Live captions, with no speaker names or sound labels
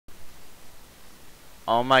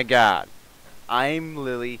Oh my god. I'm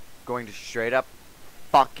literally going to straight up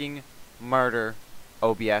fucking murder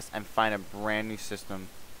OBS and find a brand new system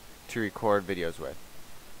to record videos with.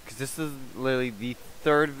 Because this is literally the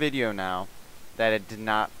third video now that it did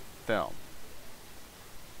not film.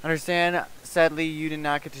 Understand, sadly, you did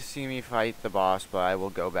not get to see me fight the boss, but I will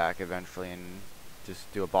go back eventually and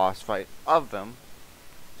just do a boss fight of them,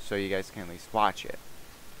 so you guys can at least watch it.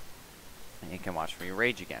 And you can watch me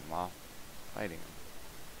rage again while fighting them.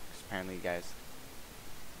 Because apparently you guys...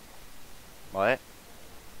 What?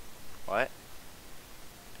 What?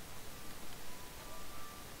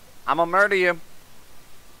 I'm gonna murder you!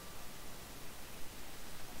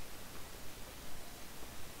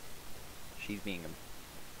 She's being a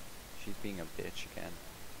bitch again.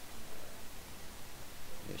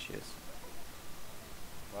 Yeah, she is.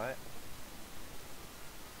 What?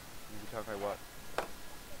 You talk like what?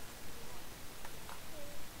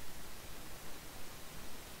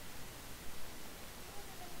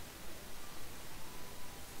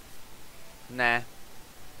 Nah.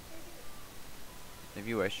 If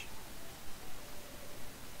you wish.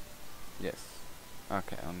 Yes.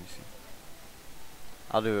 Okay, let me see.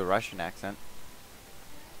 I'll do a Russian accent.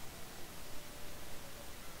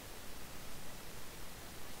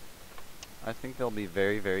 I think they'll be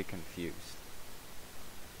very, very confused.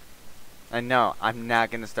 I know, I'm not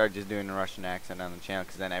gonna start just doing a Russian accent on the channel,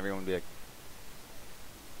 because then everyone will be like,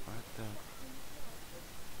 what the...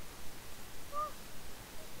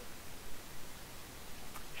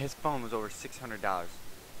 His phone was over $600,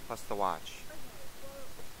 plus the watch.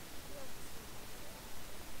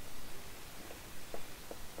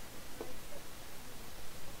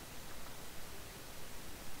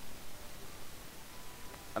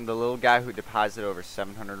 I'm the little guy who deposited over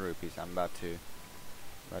 700 rupees. I'm about to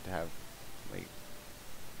have, like,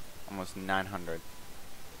 almost 900.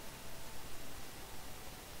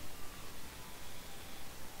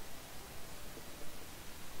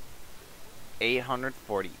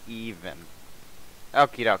 $840 even.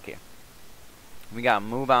 Okie dokie. We gotta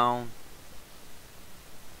move on.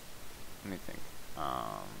 Let me think.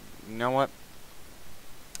 You know what?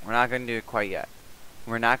 We're not gonna do it quite yet.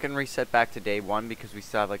 We're not gonna reset back to day 1 because we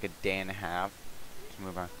still have like a day and a half to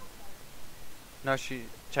move on. No,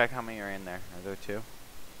 check how many are in there. Are there 2?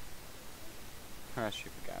 Oh, she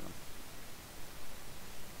forgot them.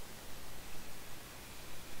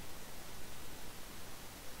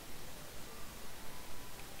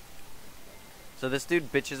 So this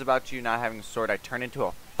dude bitches about you not having a sword. I turn into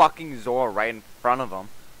a fucking Zora right in front of him.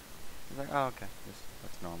 He's like, oh, okay.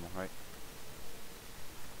 That's normal, right?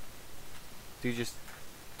 Dude just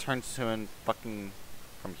turns to a fucking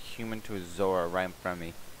from human to a Zora right in front of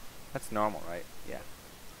me. That's normal, right? Yeah.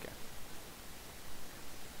 Okay.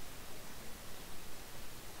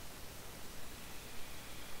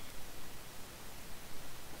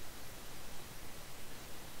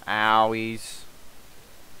 Owies.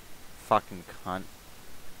 Fucking cunt.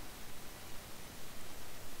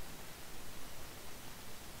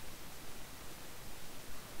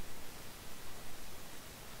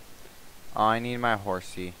 Oh, I need my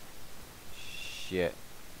horsey. Shit.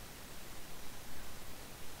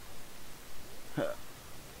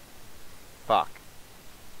 Fuck.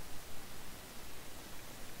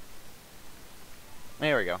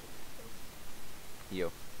 There we go.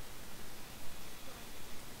 You.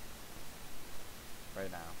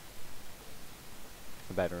 Right now.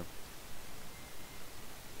 The bedroom.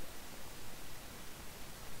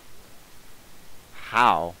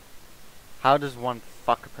 How? How does one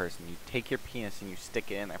fuck a person? You take your penis and you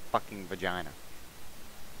stick it in their fucking vagina.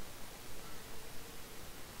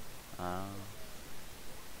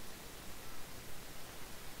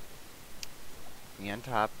 Me on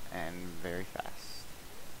top and very fast.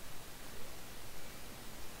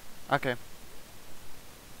 Okay.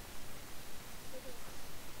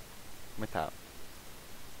 Without.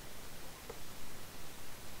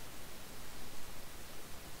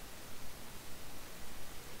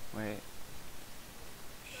 Wait.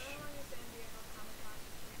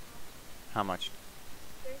 How much?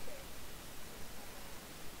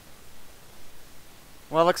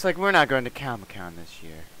 Well, looks like we're not going to Comic-Con this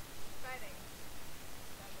year.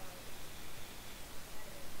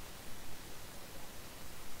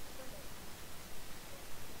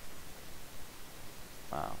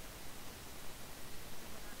 Wow.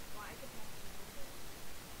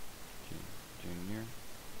 Junior?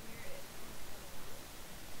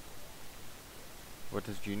 What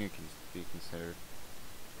does junior be considered?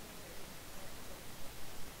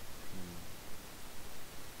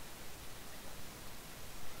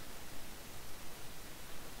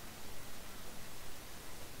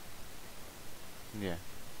 Yeah.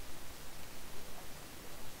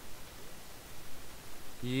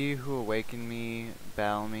 Ye who awaken me,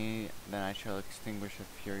 bell me, then I shall extinguish a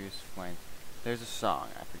furious flame. There's a song,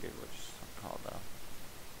 I forget which it's called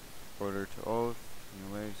though. Order to oath,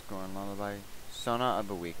 new waves, scorn lullaby, Sona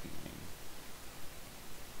of awakening.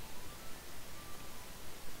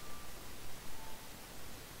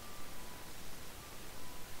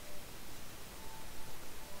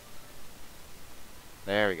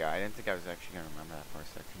 There we go. I didn't think I was actually gonna remember that for a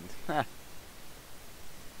second.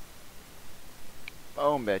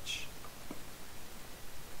 Boom, bitch.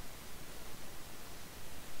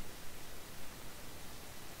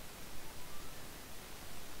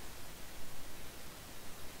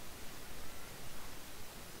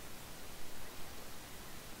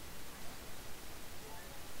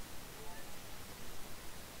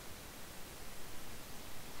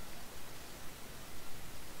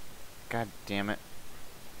 God damn it.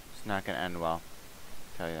 It's not gonna end well.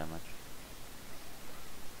 I'll tell you that much.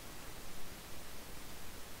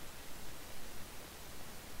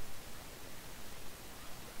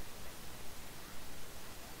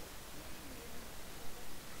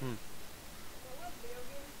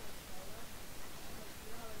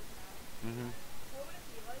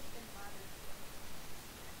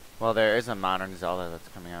 Well, there is a modern Zelda that's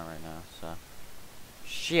coming out right now, so.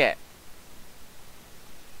 Shit!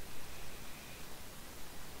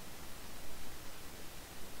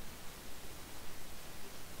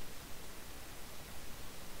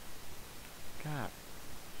 God.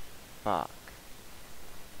 Fuck.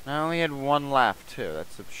 I only had one left, too.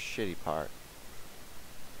 That's the shitty part.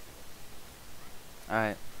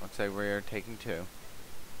 Alright, looks like we're taking two.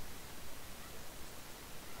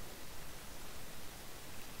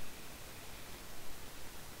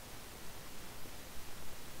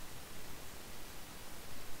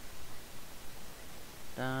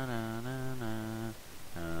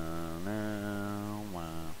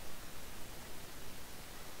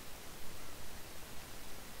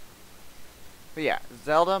 But yeah,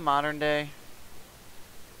 Zelda modern day.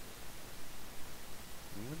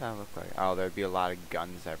 What would that look like? Oh, there'd be a lot of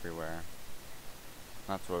guns everywhere.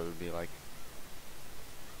 That's what it would be like.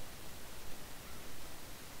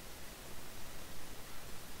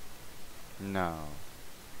 No.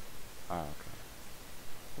 Oh,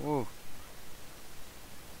 okay. Ooh.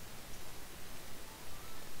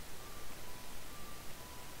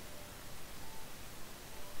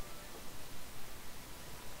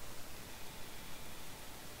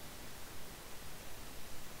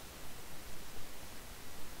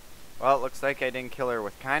 Well, it looks like I didn't kill her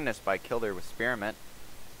with kindness, but I killed her with spearmint.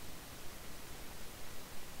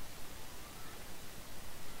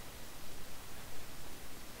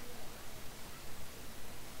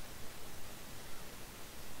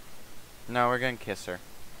 No, we're gonna kiss her.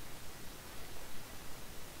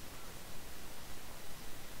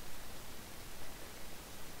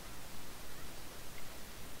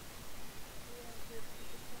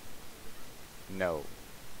 No.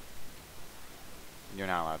 You're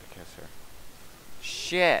not allowed to kiss her.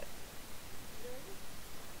 Shit!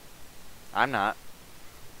 I'm not.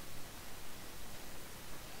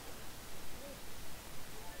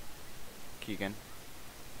 Keegan.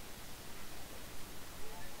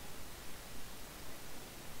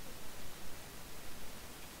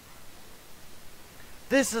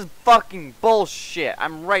 This is fucking bullshit.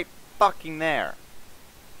 I'm right fucking there.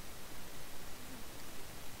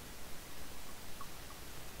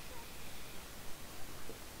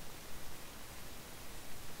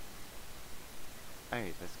 I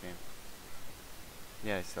hate this game.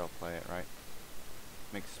 Yeah, I still play it, right?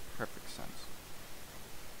 Makes perfect sense.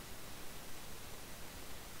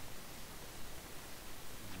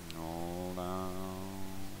 Hold on.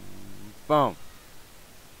 Boom.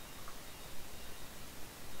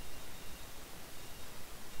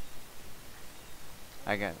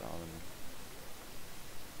 I got all of them.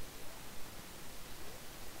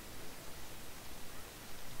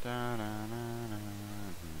 Da, da, da, da, da.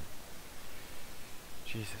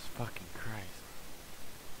 Jesus fucking Christ.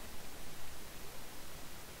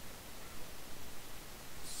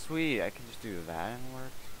 Sweet, I can just do that and it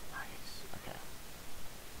works. Nice. Okay.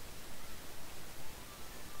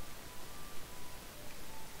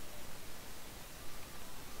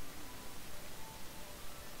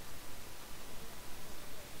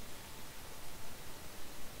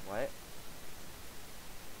 What?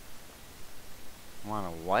 Want a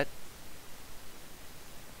what?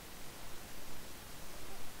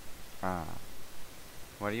 Ah.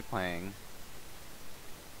 What are you playing?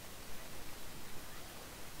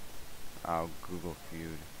 Oh, Google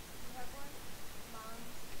Feud.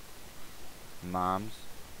 Moms?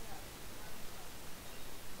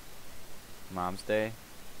 Mom's Day.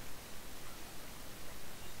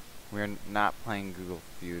 We're not playing Google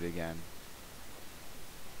Feud again.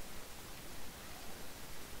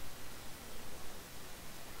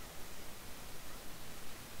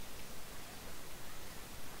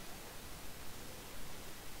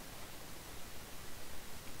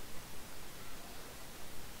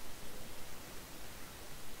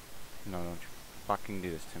 No, don't you fucking do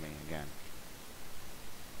this to me again.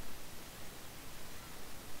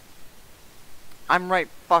 I'm right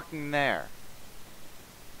fucking there.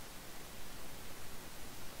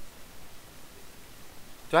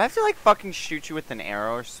 Do I have to like fucking shoot you with an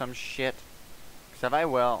arrow or some shit? Cause if I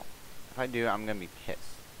will, if I do, I'm gonna be pissed.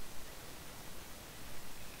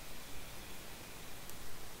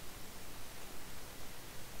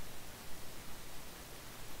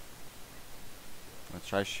 Let's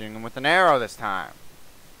try shooting him with an arrow this time.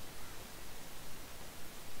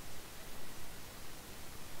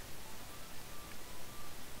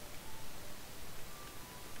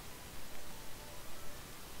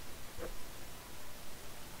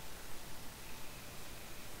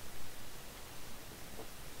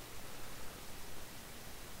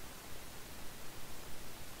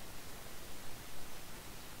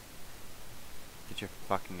 Get your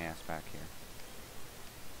fucking ass back here.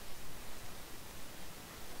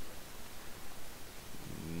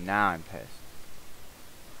 Now I'm pissed.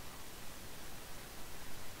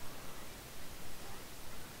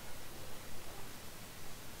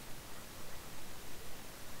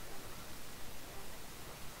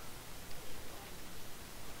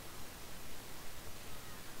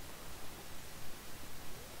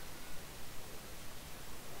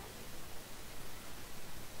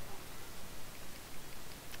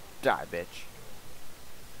 Die, bitch.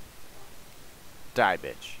 Die,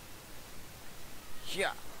 bitch.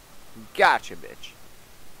 Yeah. Gotcha, bitch.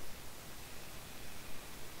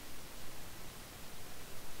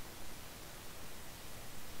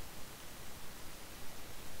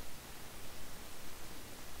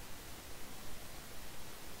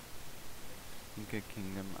 Inca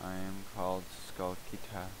Kingdom, I am called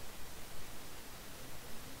Skullkita.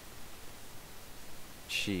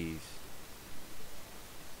 Cheese.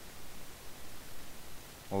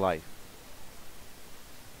 Life.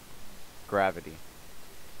 Gravity.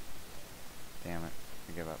 Damn it.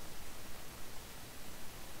 I give up.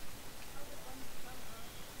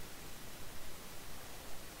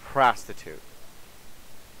 Prostitute.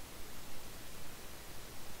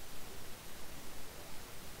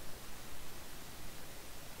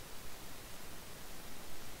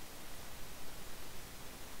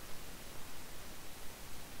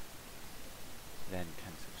 The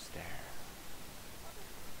intensive stare.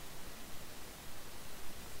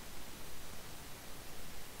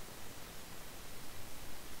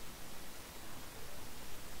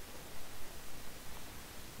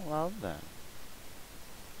 Well then.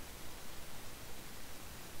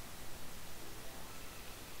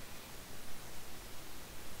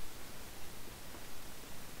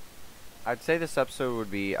 I'd say this episode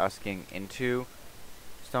would be us getting into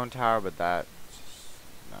Stone Tower, but that's just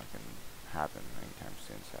not going to happen anytime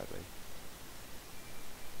soon, sadly.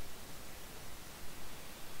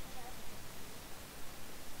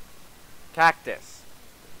 Cactus.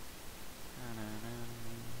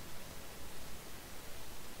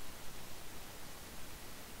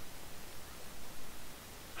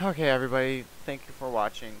 Okay, everybody, thank you for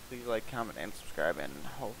watching. Please like, comment, and subscribe, and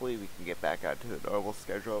hopefully we can get back out to the normal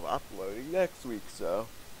schedule of uploading next week, so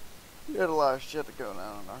we got a lot of shit to go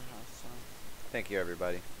down in our house, so thank you,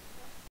 everybody.